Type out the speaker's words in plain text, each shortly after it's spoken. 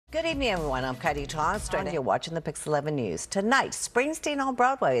Good evening, everyone. I'm Kaity Tong. You're watching the Pix 11 News. Tonight, Springsteen on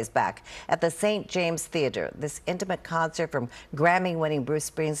Broadway is back at the St. James Theater. This intimate concert from Grammy-winning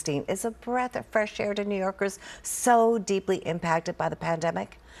Bruce Springsteen is a breath of fresh air to New Yorkers so deeply impacted by the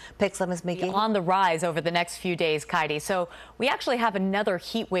pandemic. Pix 11's Mickey. On the rise over the next few days, Kaity. So we actually have another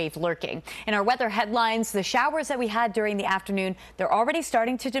heat wave lurking. In our weather headlines, the showers that we had during the afternoon, they're already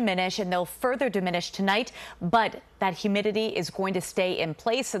starting to diminish, and they'll further diminish tonight. But that humidity is going to stay in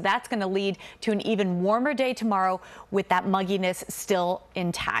place, so that's going to lead to an even warmer day tomorrow with that mugginess still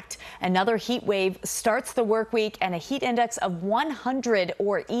intact. Another heat wave starts the work week, and a heat index of 100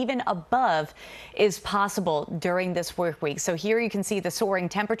 or even above is possible during this work week. So here you can see the soaring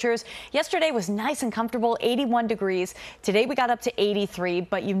temperatures. Yesterday was nice and comfortable, 81 degrees. Today we got up to 83,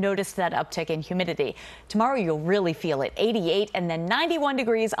 but you noticed that uptick in humidity. Tomorrow you'll really feel it, 88 and then 91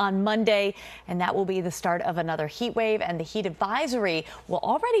 degrees on Monday, and that will be the start of another heat wave, and the heat advisory will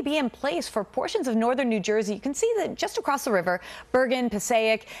already be in place for portions of northern New Jersey. You can see that just across the river, Bergen,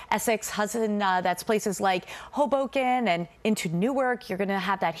 Passaic, Essex, Hudson, that's places like Hoboken and into Newark. You're going to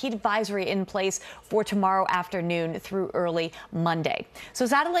have that heat advisory in place for tomorrow afternoon through early Monday. So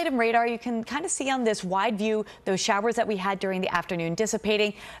satellite and radar, you can kind of see on this wide view those showers that we had during the afternoon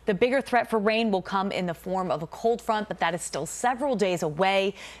dissipating. The bigger threat for rain will come in the form of a cold front, but that is still several days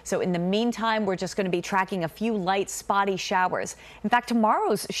away. So in the meantime, we're just going to be tracking a few light spotty showers. In fact,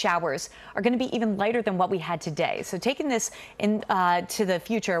 tomorrow's showers are going to be even lighter than what we had today. So taking this in to the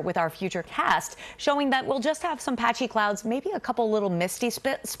future with our future cast, showing that we'll just have some patchy clouds, maybe a couple little misty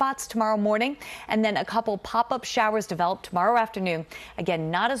spots tomorrow morning, and then a couple pop-up showers develop tomorrow afternoon.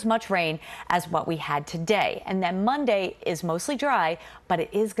 Again, not as much rain as what we had today. And then Monday is mostly dry, but it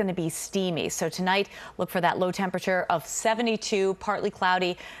is going to be steamy. So tonight, look for that low temperature of 72, partly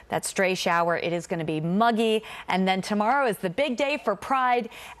cloudy, that stray shower. It is going to be muggy. And then tomorrow is the big day for Pride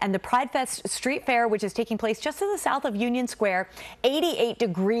and the Pride Fest Street Fair, which is taking place just to the south of Union Square. 88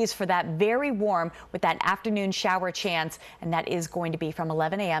 degrees for that, very warm with that afternoon shower chance. And that is going to be from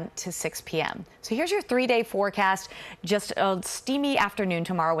 11 a.m. to 6 p.m. So here's your 3-day forecast. Just a steamy afternoon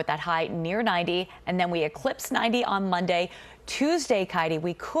tomorrow with that high near 90. And then we eclipse 90 on Monday. Tuesday, Kaity,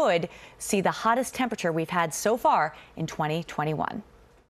 we could see the hottest temperature we've had so far in 2021.